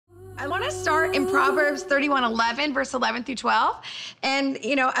I want to start in Proverbs 31:11, verse 11 through 12. And,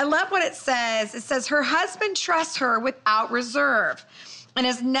 I love what it says. It says, her husband trusts her without reserve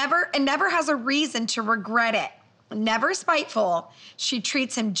and never has a reason to regret it. Never spiteful. She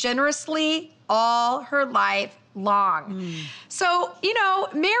treats him generously all her life long. So,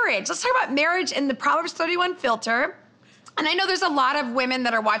 marriage. Let's talk about marriage in the Proverbs 31 filter. And I know there's a lot of women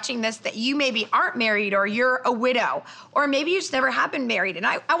that are watching this that you maybe aren't married, or you're a widow, or maybe you just never have been married. And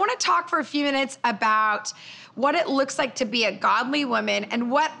I want to talk for a few minutes about what it looks like to be a godly woman and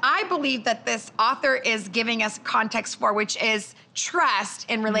what I believe that this author is giving us context for, which is trust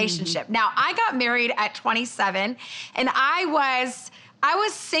in relationship. Now, I got married at 27, and I was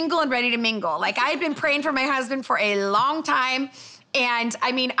single and ready to mingle. Like, I had been praying for my husband for a long time. And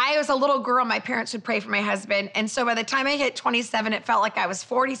I was a little girl. My parents would pray for my husband. And so by the time I hit 27, it felt like I was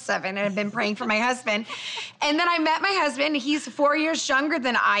 47 and had been praying for my husband. And then I met my husband. He's 4 years younger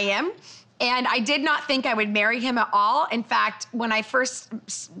than I am. And I did not think I would marry him at all. In fact, when I first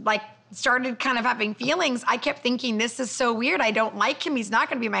started kind of having feelings, I kept thinking, this is so weird. I don't like him. He's not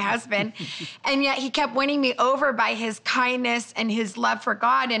going to be my husband. And yet he kept winning me over by his kindness and his love for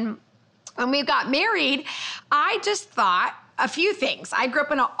God. And when we got married, I just thought, a few things. I grew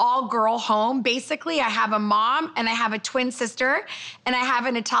up in an all-girl home. Basically, I have a mom and I have a twin sister and I have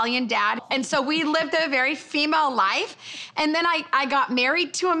an Italian dad. And so we lived a very female life. And then I got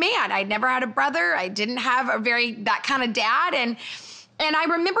married to a man. I'd never had a brother. I didn't have that kind of dad. And I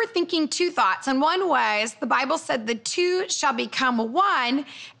remember thinking two thoughts. And one was, the Bible said the two shall become one.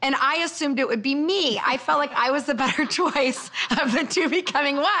 And I assumed it would be me. I felt like I was the better choice of the two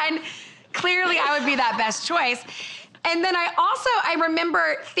becoming one. Clearly, I would be that best choice. And then I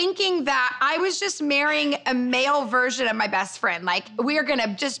remember thinking that I was just marrying a male version of my best friend. Like, we are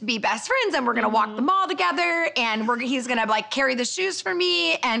gonna just be best friends and we're gonna walk the mall together and he's gonna carry the shoes for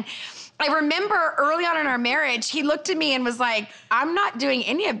me. And I remember early on in our marriage, he looked at me and was like, I'm not doing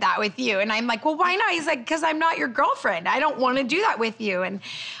any of that with you. And I'm like, well, why not? He's like, because I'm not your girlfriend. I don't want to do that with you. And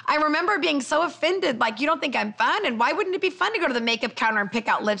I remember being so offended, like, you don't think I'm fun? And why wouldn't it be fun to go to the makeup counter and pick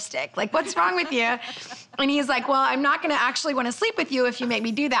out lipstick? Like, what's wrong with you? And he's like, well, I'm not going to actually want to sleep with you if you make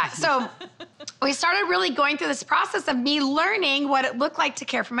me do that. So we started really going through this process of me learning what it looked like to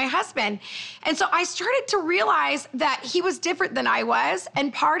care for my husband. And so I started to realize that he was different than I was.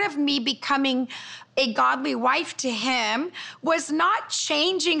 And part of me becoming a godly wife to him was not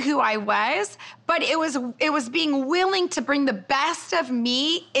changing who I was, but it was being willing to bring the best of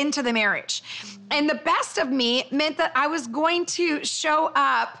me into the marriage. And the best of me meant that I was going to show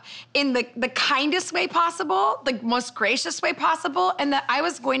up in the kindest way possible, the most gracious way possible, and that I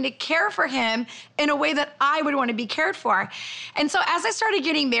was going to care for him in a way that I would want to be cared for. And so as I started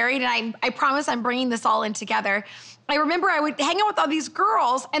getting married, and I promise I'm bringing this all in together, I remember I would hang out with all these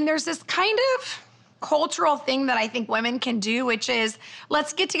girls, and there's this kind of cultural thing that I think women can do, which is,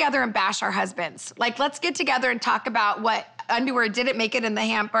 let's get together and bash our husbands. Like, let's get together and talk about what underwear didn't make it in the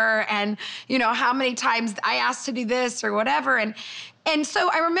hamper, and how many times I asked to do this or whatever. And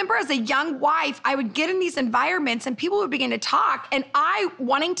so I remember as a young wife, I would get in these environments and people would begin to talk, and I,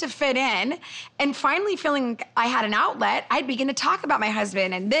 wanting to fit in and finally feeling I had an outlet, I'd begin to talk about my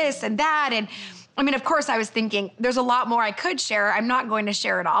husband and this and that. And of course, I was thinking, there's a lot more I could share. I'm not going to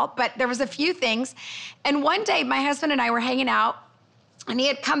share it all, but there was a few things. And one day, my husband and I were hanging out, and he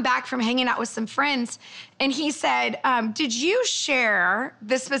had come back from hanging out with some friends, and he said, did you share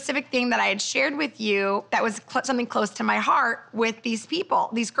the specific thing that I had shared with you that was something close to my heart with these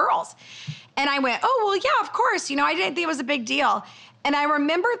people, these girls? And I went, oh, well, yeah, of course. I didn't think it was a big deal. And I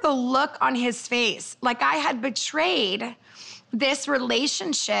remember the look on his face, like I had betrayed this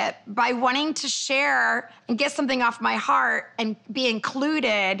relationship by wanting to share and get something off my heart and be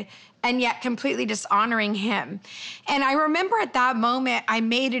included, and yet completely dishonoring him. And I remember at that moment, I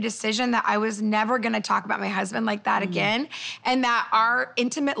made a decision that I was never gonna talk about my husband like that again, and that our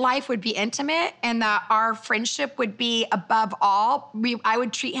intimate life would be intimate, and that our friendship would be above all. I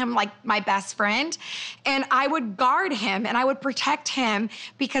would treat him like my best friend, and I would guard him, and I would protect him,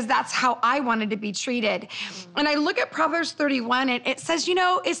 because that's how I wanted to be treated. And I look at Proverbs 31, and it says,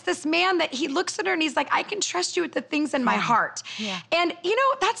 it's this man that he looks at her and he's like, I can trust you with the things in my heart. Yeah. And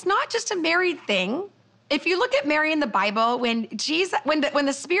that's not just a married thing. If you look at Mary in the Bible, when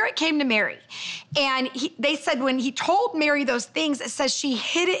the Spirit came to Mary, and they said when he told Mary those things, it says she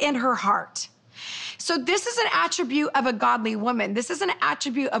hid it in her heart. So this is an attribute of a godly woman. This is an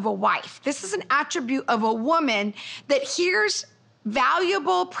attribute of a wife. This is an attribute of a woman that hears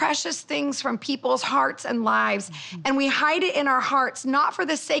valuable, precious things from people's hearts and lives. And we hide it in our hearts, not for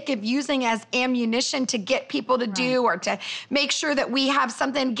the sake of using as ammunition to get people to do or to make sure that we have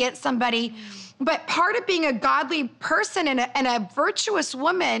something against somebody. But part of being a godly person and a virtuous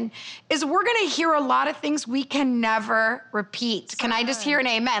woman is we're gonna hear a lot of things we can never repeat. Can I just hear an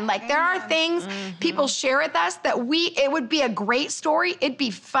amen? Like there are things people share with us that it would be a great story, it'd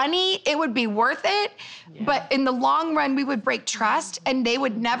be funny, it would be worth it, but in the long run, we would break trust and they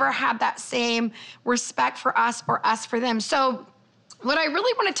would never have that same respect for us or us for them. So what I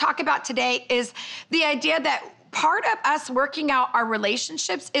really wanna talk about today is the idea that part of us working out our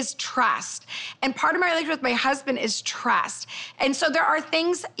relationships is trust. And part of my relationship with my husband is trust. And so there are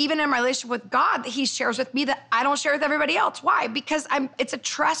things, even in my relationship with God, that he shares with me that I don't share with everybody else. Why? Because it's a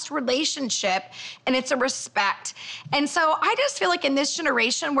trust relationship and it's a respect. And so I just feel like in this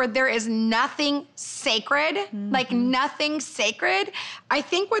generation where there is nothing sacred, like nothing sacred, I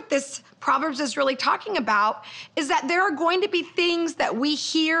think what this Proverbs is really talking about is that there are going to be things that we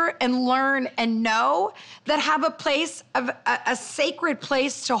hear and learn and know that have a place of a sacred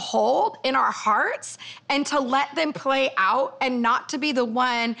place to hold in our hearts and to let them play out and not to be the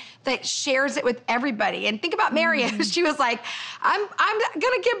one that shares it with everybody. And think about Mary. She was like, I'm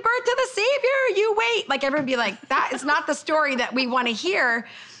gonna give birth to the Savior, you wait. Like everyone would be like, that is not the story that we wanna hear.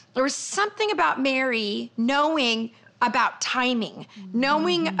 There was something about Mary knowing about timing,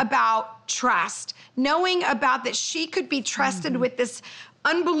 knowing about trust, knowing about that she could be trusted with this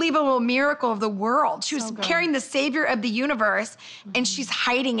unbelievable miracle of the world. She was carrying the Savior of the universe and she's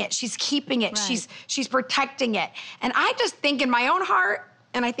hiding it, she's keeping it, she's protecting it. And I just think in my own heart,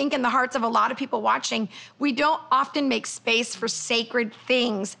 and I think in the hearts of a lot of people watching, we don't often make space for sacred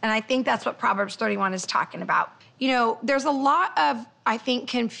things. And I think that's what Proverbs 31 is talking about. You know, there's a lot of, I think,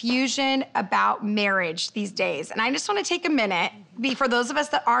 confusion about marriage these days. And I just want to take a minute, for those of us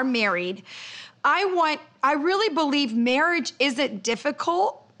that are married, I really believe marriage isn't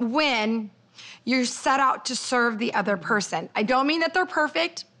difficult when you're set out to serve the other person. I don't mean that they're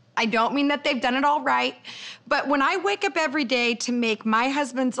perfect. I don't mean that they've done it all right. But when I wake up every day to make my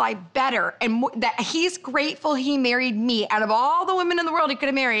husband's life better and that he's grateful he married me, out of all the women in the world he could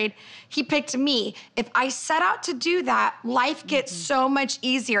have married, he picked me. If I set out to do that, life gets so much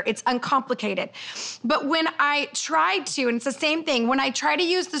easier. It's uncomplicated. But when I try to, and it's the same thing, when I try to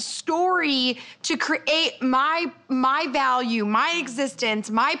use the story to create my value, my existence,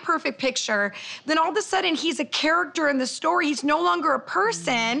 my perfect picture, then all of a sudden he's a character in the story. He's no longer a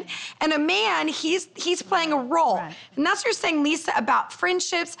person. And a man, he's playing a role. Right. And that's what you're saying, Lisa, about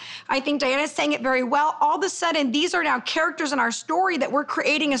friendships. I think Diana's saying it very well. All of a sudden, these are now characters in our story that we're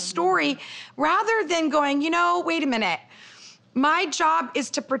creating a story rather than going, you know, wait a minute. My job is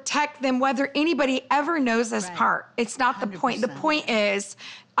to protect them whether anybody ever knows this part. It's not the point. The point is,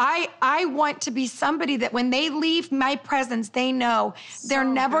 I want to be somebody that when they leave my presence, they know they're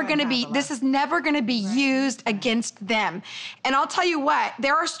never gonna be, this is never gonna be used against them. And I'll tell you what,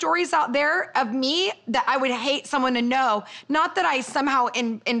 there are stories out there of me that I would hate someone to know. Not that I somehow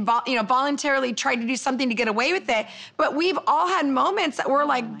voluntarily tried to do something to get away with it, but we've all had moments that we're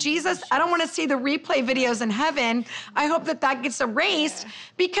like, Jesus, I don't wanna see the replay videos in heaven. I hope that gets erased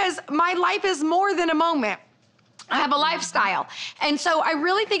because my life is more than a moment. I have a lifestyle. And so I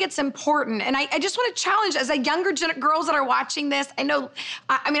really think it's important. And I just want to challenge as a younger girls that are watching this. I know,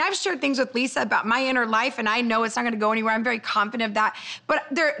 I mean, I've shared things with Lisa about my inner life and I know it's not going to go anywhere. I'm very confident of that. But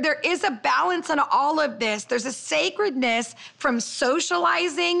there is a balance in all of this. There's a sacredness from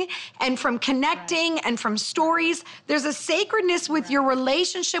socializing and from connecting and from stories. There's a sacredness with your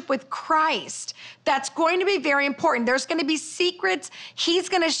relationship with Christ that's going to be very important. There's going to be secrets he's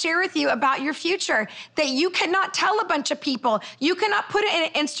going to share with you about your future that you cannot tell a bunch of people. You cannot put it in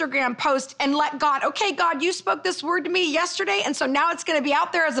an Instagram post and let God, okay, God, you spoke this word to me yesterday, and so now it's going to be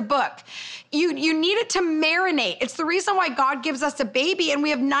out there as a book. You need it to marinate. It's the reason why God gives us a baby and we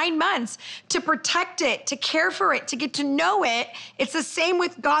have 9 months to protect it, to care for it, to get to know it. It's the same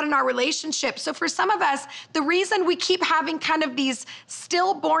with God in our relationship. So for some of us, the reason we keep having kind of these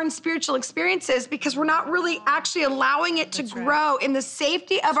stillborn spiritual experiences because we're not really actually allowing it to grow in the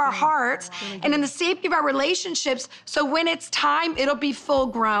safety of our hearts and in the safety of our relationships. So when it's time, it'll be full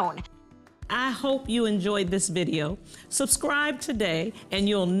grown. I hope you enjoyed this video. Subscribe today and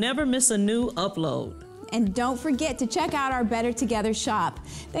you'll never miss a new upload. And don't forget to check out our Better Together shop.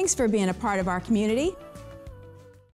 Thanks for being a part of our community.